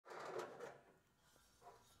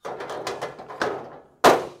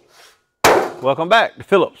Welcome back to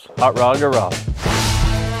Phillips Hot Rod Garage.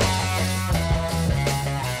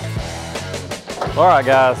 All right,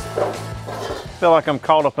 guys. I feel like I'm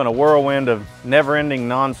caught up in a whirlwind of never-ending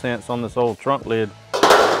nonsense on this old trunk lid.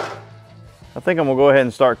 I think I'm gonna go ahead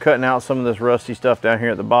and start cutting out some of this rusty stuff down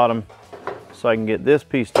here at the bottom so I can get this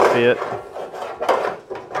piece to fit.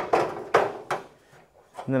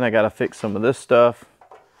 And then I gotta fix some of this stuff.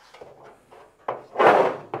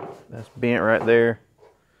 That's bent right there.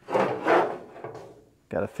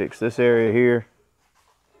 Gotta fix this area here.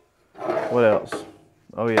 What else?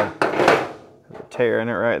 Oh yeah, there's a tear in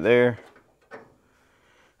it right there.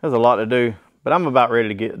 There's a lot to do, but I'm about ready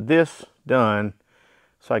to get this done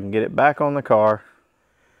so I can get it back on the car,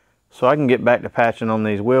 so I can get back to patching on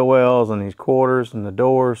these wheel wells and these quarters and the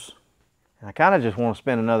doors. And I kind of just want to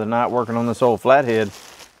spend another night working on this old flathead,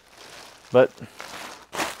 but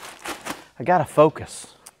I gotta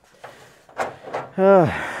focus.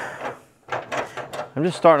 I'm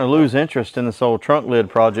just starting to lose interest in this old trunk lid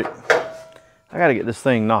project. I gotta get this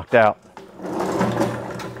thing knocked out.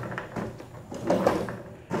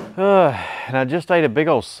 And I just ate a big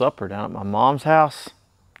old supper down at my mom's house.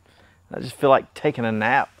 I just feel like taking a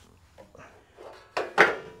nap.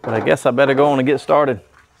 But I guess I better go on and get started.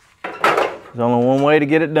 There's only one way to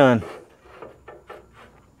get it done.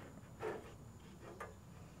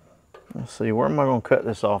 Let's see, where am I gonna cut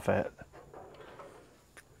this off at?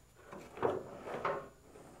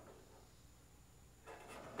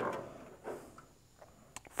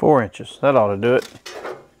 Four inches, that ought to do it.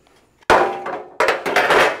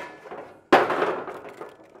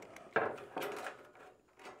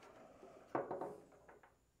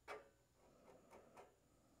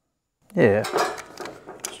 Yeah,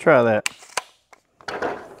 let's try that.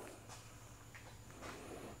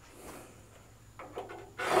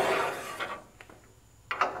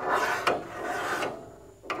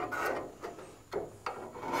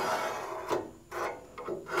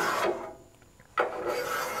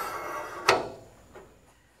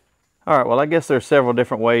 All right, well, I guess there's several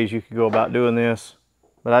different ways you could go about doing this,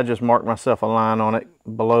 but I just marked myself a line on it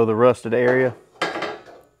below the rusted area.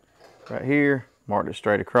 Right here, marked it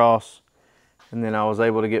straight across. And then I was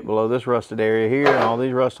able to get below this rusted area here and all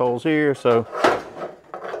these rust holes here. So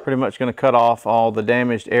pretty much gonna cut off all the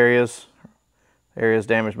damaged areas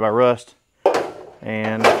damaged by rust.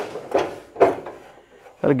 And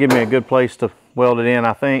that'll give me a good place to weld it in,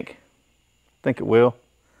 I think. I think it will.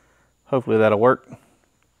 Hopefully that'll work.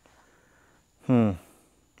 I'm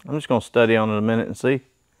just gonna study on it a minute and see.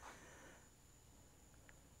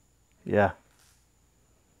 Yeah.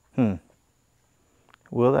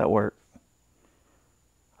 Will that work?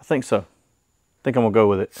 I think so. I think I'm gonna go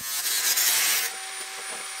with it.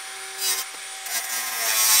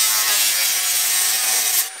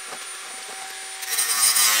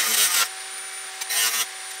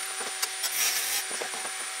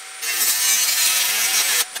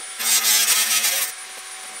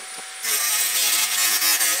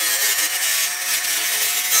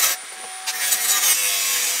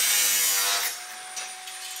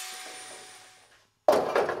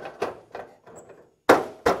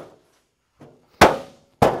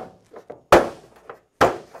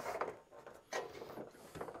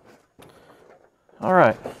 All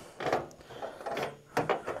right,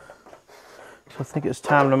 so I think it's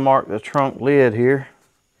time to mark the trunk lid here,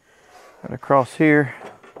 right across here,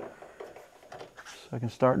 so I can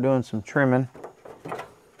start doing some trimming.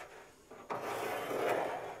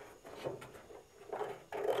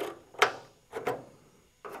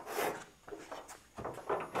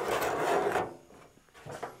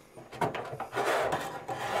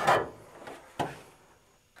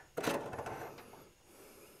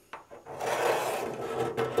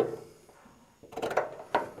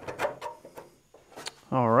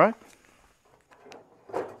 All right.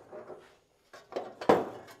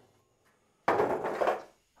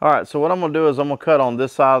 All right, so what I'm gonna do is I'm gonna cut on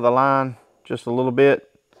this side of the line just a little bit.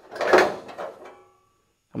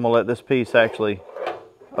 I'm gonna let this piece actually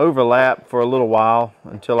overlap for a little while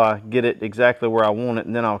until I get it exactly where I want it,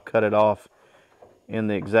 and then I'll cut it off in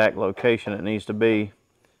the exact location it needs to be.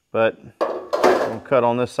 But I'm gonna cut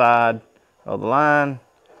on this side of the line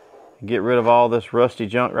and get rid of all this rusty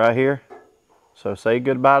junk right here. So say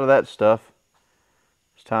goodbye to that stuff.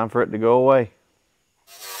 It's time for it to go away.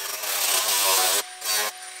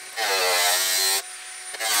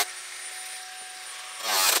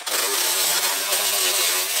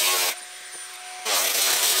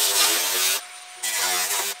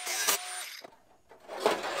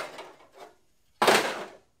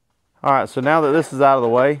 All right, so now that this is out of the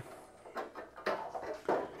way,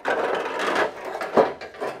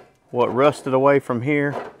 what rusted away from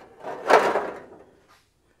here,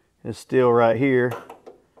 is still right here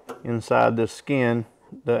inside this skin.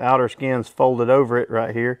 The outer skin's folded over it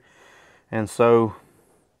right here. And so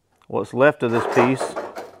what's left of this piece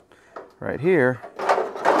right here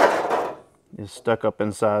is stuck up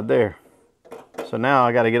inside there. So now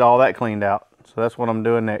I got to get all that cleaned out. So that's what I'm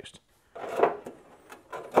doing next.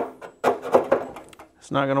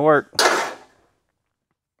 It's not going to work.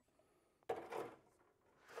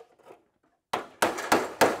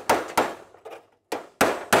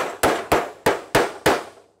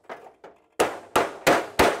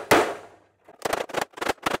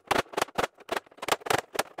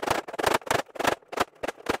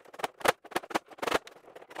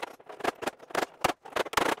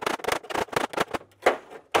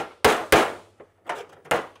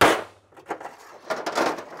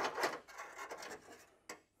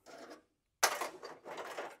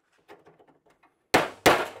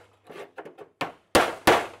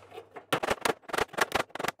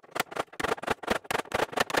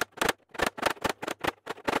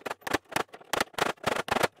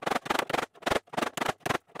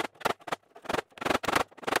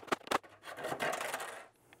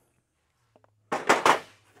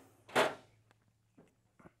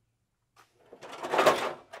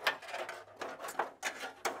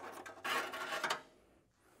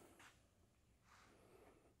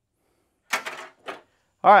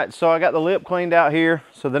 All right, so I got the lip cleaned out here.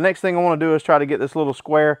 So the next thing I want to do is try to get this little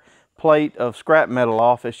square plate of scrap metal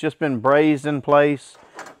off. It's just been brazed in place.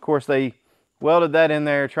 Of course, they welded that in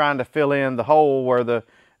there trying to fill in the hole where the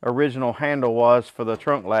original handle was for the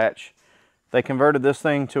trunk latch. They converted this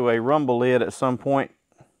thing to a rumble lid at some point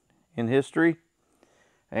in history.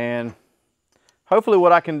 And hopefully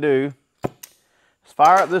what I can do is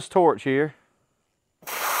fire up this torch here.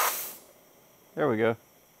 There we go.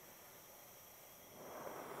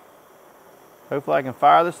 Hopefully I can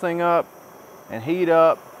fire this thing up and heat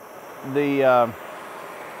up the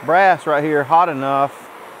brass right here hot enough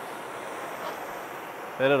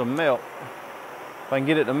that it'll melt. If I can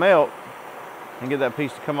get it to melt and get that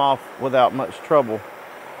piece to come off without much trouble.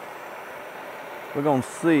 We're gonna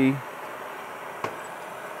see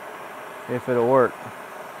if it'll work.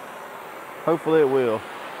 Hopefully it will.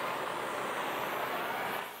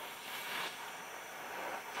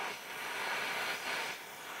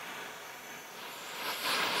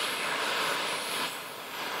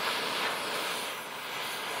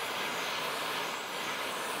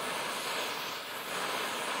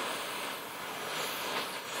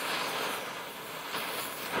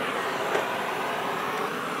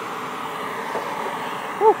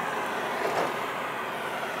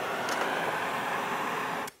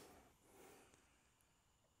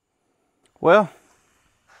 Well,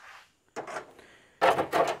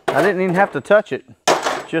 I didn't even have to touch it.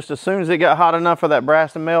 Just as soon as it got hot enough for that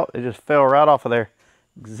brass to melt, it just fell right off of there.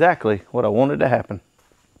 Exactly what I wanted to happen.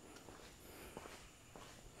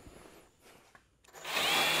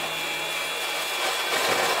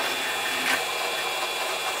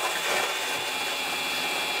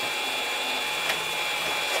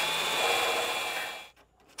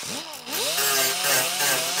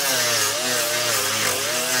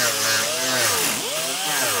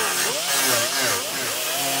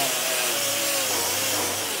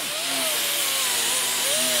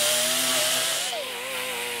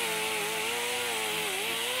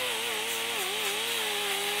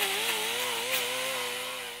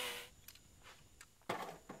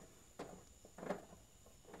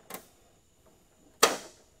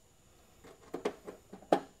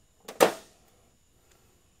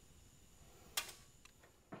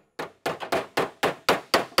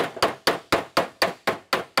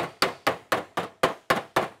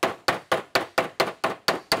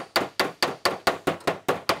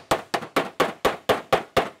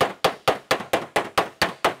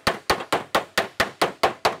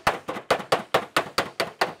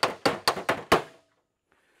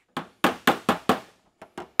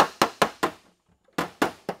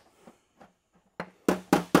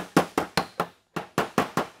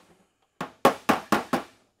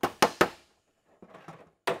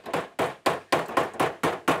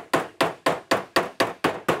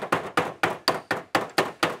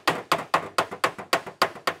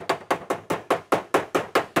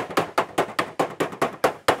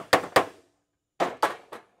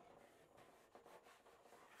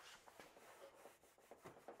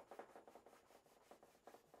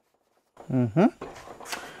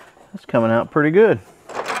 That's coming out pretty good.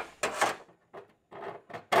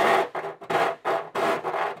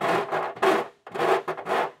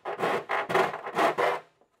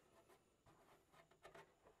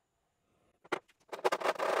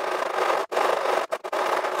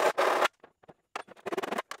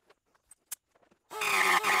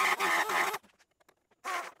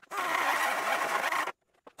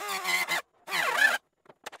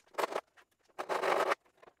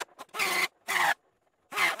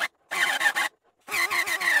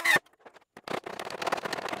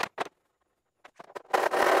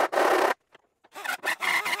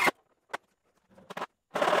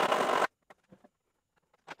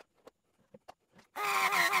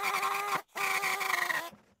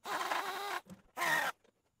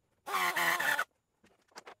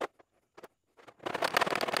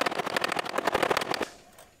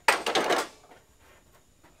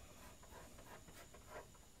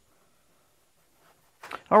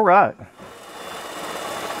 All right.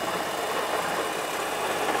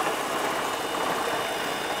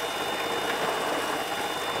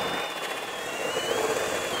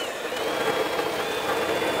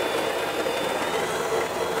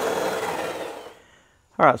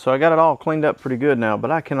 All right, so I got it all cleaned up pretty good now, but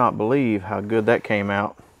I cannot believe how good that came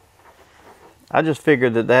out. I just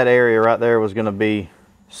figured that that area right there was going to be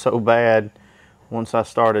so bad once I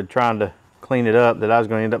started trying to clean it up that I was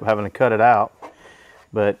going to end up having to cut it out.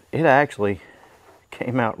 But it actually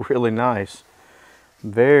came out really nice.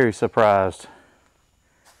 Very surprised.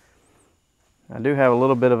 I do have a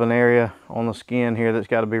little bit of an area on the skin here that's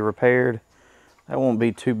got to be repaired. That won't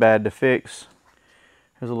be too bad to fix.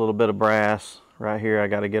 There's a little bit of brass right here I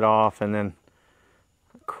got to get off, and then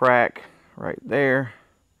a crack right there.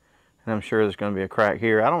 And I'm sure there's going to be a crack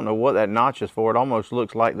here. I don't know what that notch is for. It almost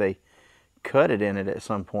looks like they cut it in it at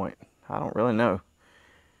some point. I don't really know.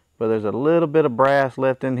 But there's a little bit of brass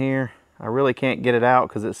left in here. I really can't get it out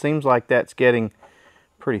because it seems like that's getting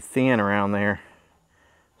pretty thin around there.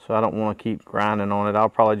 So I don't want to keep grinding on it. I'll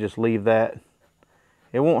probably just leave that.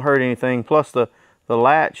 It won't hurt anything. Plus the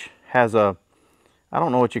latch has a, I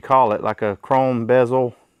don't know what you call it, like a chrome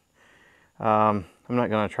bezel. I'm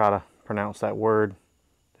not going to try to pronounce that word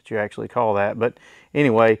that you actually call that. But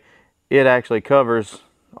anyway, it actually covers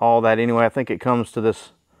all that anyway. I think it comes to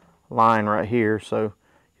this line right here, so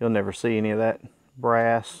you'll never see any of that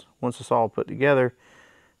brass once it's all put together,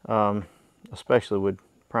 especially with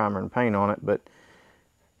primer and paint on it. But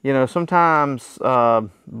you know, sometimes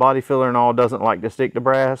body filler and all doesn't like to stick to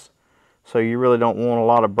brass, so you really don't want a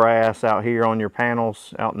lot of brass out here on your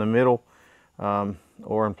panels out in the middle,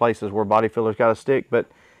 or in places where body filler's got to stick. But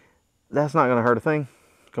that's not going to hurt a thing.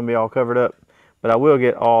 It's going to be all covered up. But I will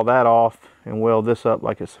get all that off and weld this up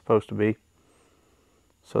like it's supposed to be.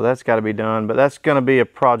 So that's got to be done, but that's going to be a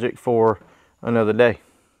project for another day.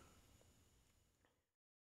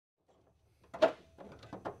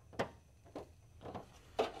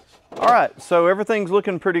 All right, so everything's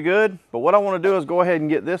looking pretty good, but what I want to do is go ahead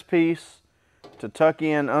and get this piece to tuck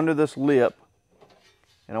in under this lip,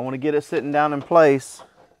 and I want to get it sitting down in place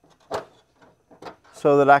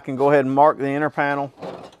so that I can go ahead and mark the inner panel,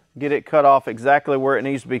 get it cut off exactly where it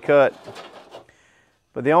needs to be cut.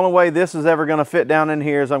 But the only way this is ever going to fit down in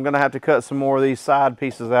here is I'm going to have to cut some more of these side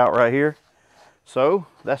pieces out right here. So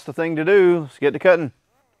that's the thing to do. Let's get to cutting.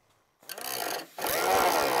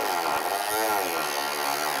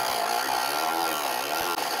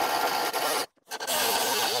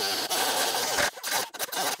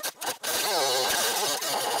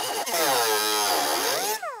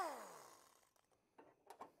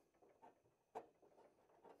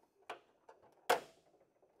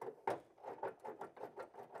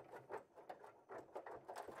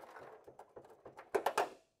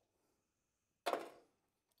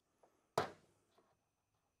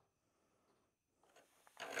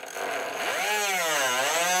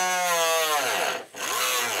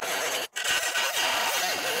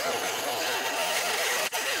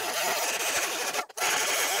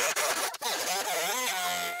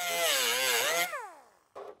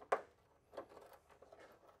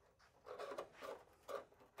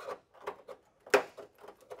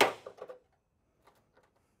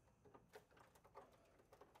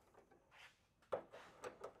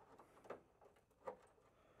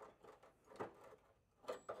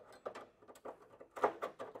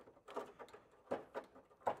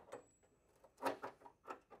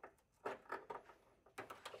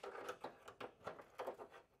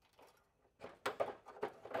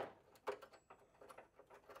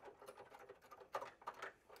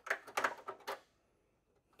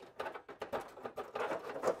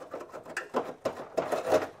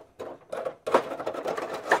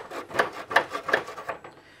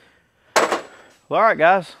 Well, all right,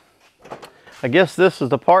 guys. I guess this is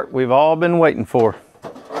the part we've all been waiting for.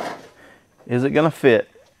 Is it going to fit?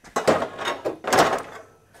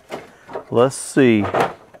 Let's see.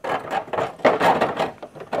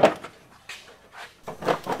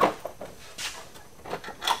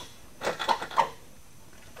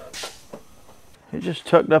 It just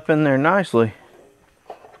tucked up in there nicely.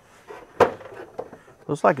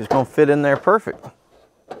 Looks like it's going to fit in there perfect.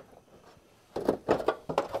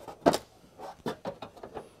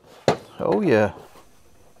 Oh yeah.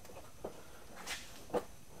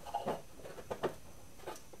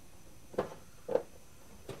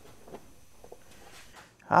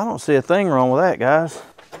 I don't see a thing wrong with that, guys.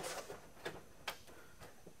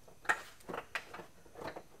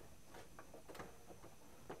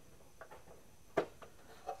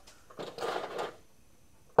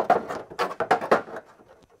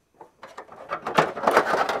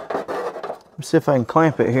 Let's see if I can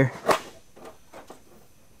clamp it here.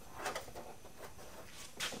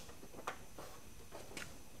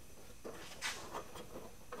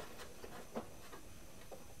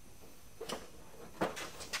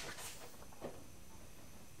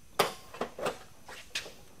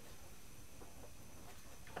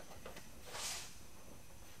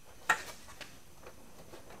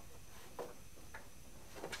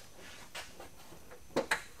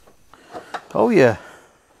 Oh yeah,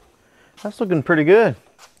 that's looking pretty good.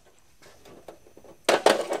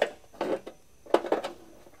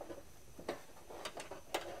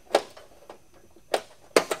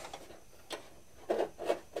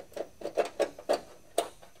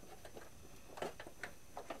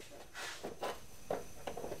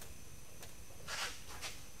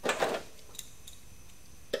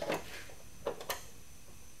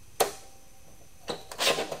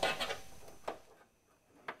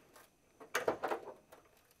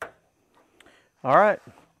 All right,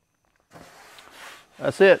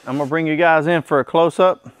 that's it. I'm gonna bring you guys in for a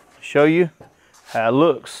close-up, show you how it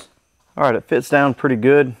looks. All right, it fits down pretty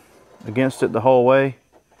good against it the whole way.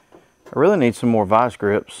 I really need some more vice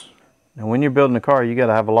grips. And when you're building a car, you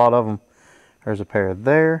gotta have a lot of them. There's a pair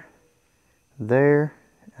there, there,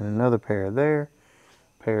 and another pair there,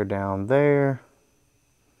 pair down there,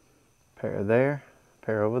 pair there,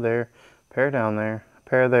 pair over there, pair down there,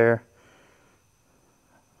 pair there,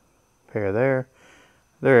 pair there.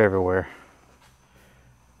 They're everywhere.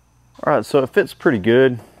 All right, so it fits pretty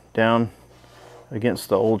good down against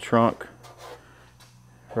the old trunk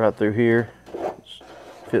right through here.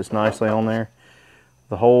 Fits nicely on there.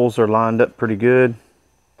 The holes are lined up pretty good.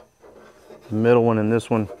 The middle one and this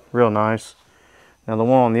one real nice. Now the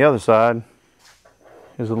one on the other side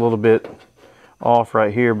is a little bit off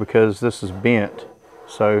right here because this is bent.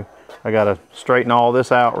 So I gotta straighten all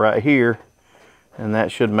this out right here, and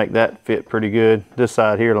that should make that fit pretty good. This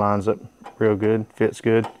side here lines up real good, fits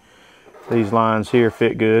good. These lines here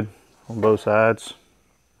fit good on both sides.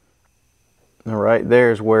 And right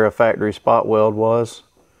there's where a factory spot weld was.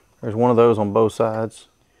 There's one of those on both sides.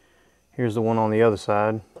 Here's the one on the other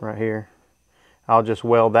side right here. I'll just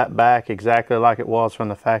weld that back exactly like it was from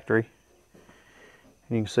the factory.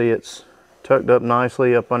 And you can see it's tucked up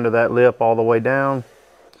nicely up under that lip all the way down.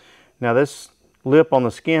 Now this lip on the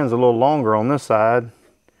skin is a little longer on this side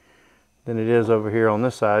than it is over here on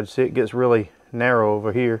this side. See, it gets really narrow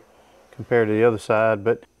over here compared to the other side,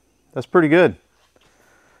 but that's pretty good.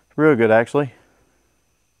 Real good actually.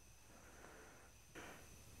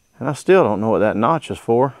 And I still don't know what that notch is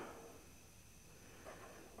for.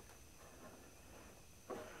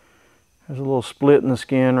 There's a little split in the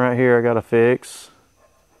skin right here I gotta fix.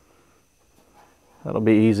 That'll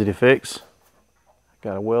be easy to fix.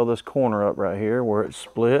 Got to weld this corner up right here where it's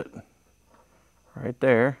split. Right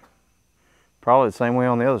there. Probably the same way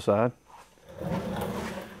on the other side.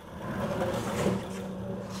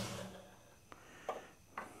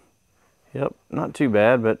 Yep, not too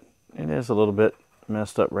bad, but it is a little bit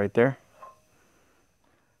messed up right there.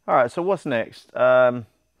 All right, so what's next? I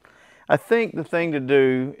think the thing to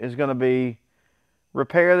do is going to be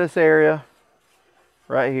repair this area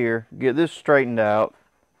right here, get this straightened out,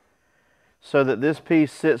 so that this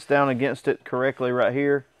piece sits down against it correctly right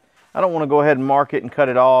here. I don't want to go ahead and mark it and cut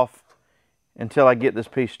it off until I get this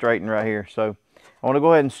piece straightened right here. So I want to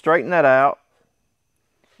go ahead and straighten that out.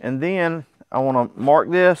 And then I want to mark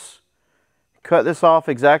this, cut this off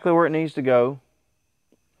exactly where it needs to go.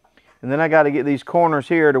 And then I got to get these corners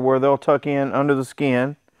here to where they'll tuck in under the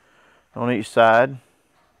skin on each side.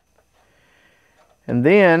 And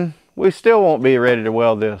then we still won't be ready to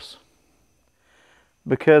weld this,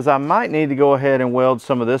 because I might need to go ahead and weld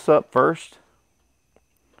some of this up first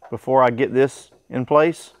before I get this in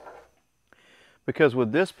place. Because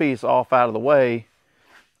with this piece off out of the way,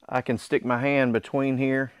 I can stick my hand between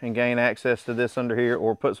here and gain access to this under here,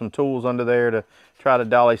 or put some tools under there to try to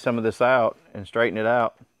dolly some of this out and straighten it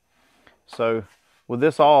out. So with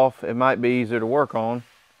this off, it might be easier to work on.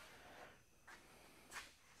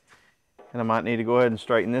 And I might need to go ahead and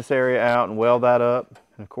straighten this area out and weld that up.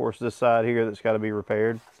 And of course this side here that's got to be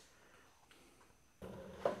repaired.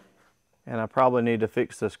 And I probably need to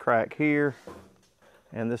fix this crack here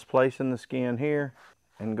and this place in the skin here,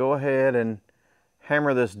 and go ahead and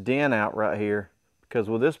hammer this dent out right here, because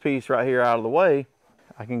with this piece right here out of the way,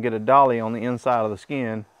 I can get a dolly on the inside of the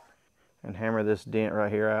skin and hammer this dent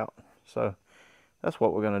right here out. So that's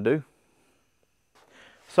what we're going to do.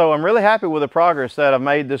 So I'm really happy with the progress that I've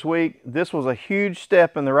made this week. This was a huge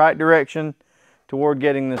step in the right direction toward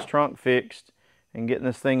getting this trunk fixed and getting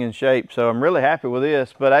this thing in shape. So I'm really happy with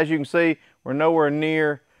this. But as you can see, we're nowhere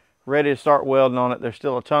near ready to start welding on it. There's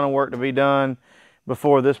still a ton of work to be done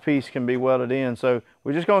before this piece can be welded in. So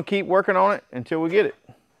we're just going to keep working on it until we get it.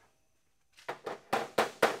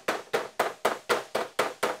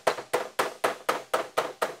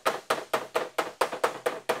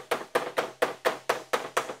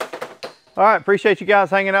 All right, appreciate you guys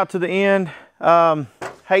hanging out to the end.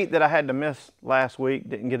 Hate that I had to miss last week,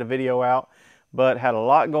 didn't get a video out, but had a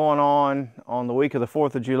lot going on the week of the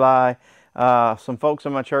 4th of July. Some folks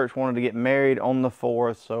in my church wanted to get married on the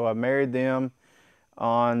 4th, so I married them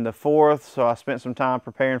on the 4th, so I spent some time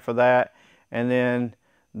preparing for that. And then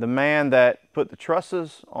the man that put the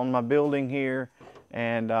trusses on my building here,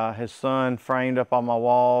 and his son framed up on my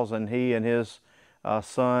walls, and he and his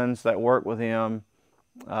sons that work with him,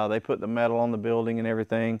 they put the metal on the building and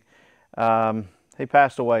everything. He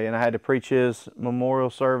passed away, and I had to preach his memorial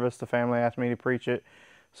service. The family asked me to preach it,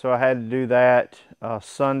 so I had to do that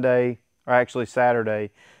Sunday, or actually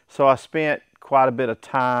Saturday. So I spent quite a bit of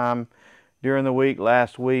time during the week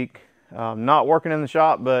last week, not working in the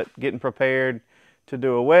shop, but getting prepared to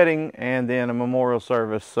do a wedding and then a memorial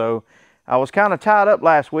service. So I was kind of tied up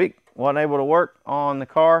last week, wasn't able to work on the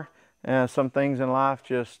car. Some things in life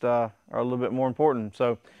just are a little bit more important.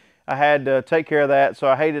 So I had to take care of that. So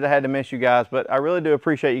I hated I had to miss you guys, but I really do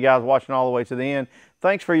appreciate you guys watching all the way to the end.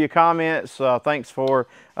 Thanks for your comments. Thanks for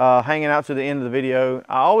hanging out to the end of the video.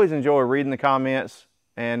 I always enjoy reading the comments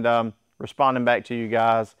and responding back to you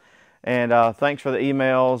guys. And thanks for the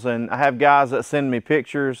emails. And I have guys that send me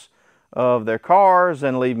pictures of their cars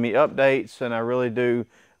and leave me updates, and I really do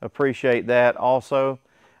appreciate that also.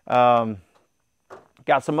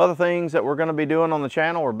 Got some other things that we're going to be doing on the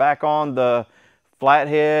channel. We're back on the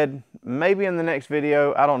flathead, maybe in the next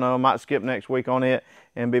video. I don't know. Might skip next week on it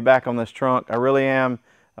and be back on this trunk. I really am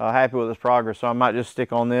happy with this progress, so I might just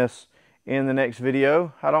stick on this in the next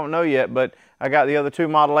video. I don't know yet, but I got the other two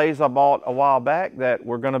Model A's I bought a while back that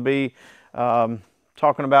we're going to be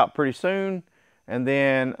talking about pretty soon. And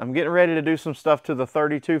then I'm getting ready to do some stuff to the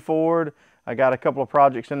 32 Ford. I got a couple of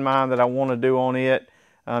projects in mind that I want to do on it.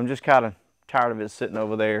 I'm just kind of tired of it sitting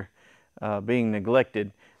over there being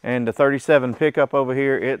neglected. And the 37 pickup over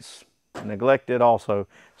here, it's neglected also.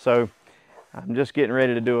 So I'm just getting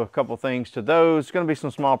ready to do a couple things to those. It's going to be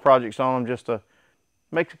some small projects on them just to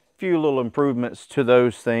make a few little improvements to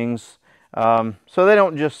those things, so they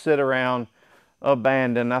don't just sit around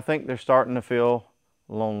abandoned. I think they're starting to feel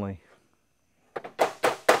lonely.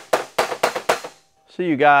 See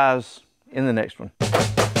you guys in the next one.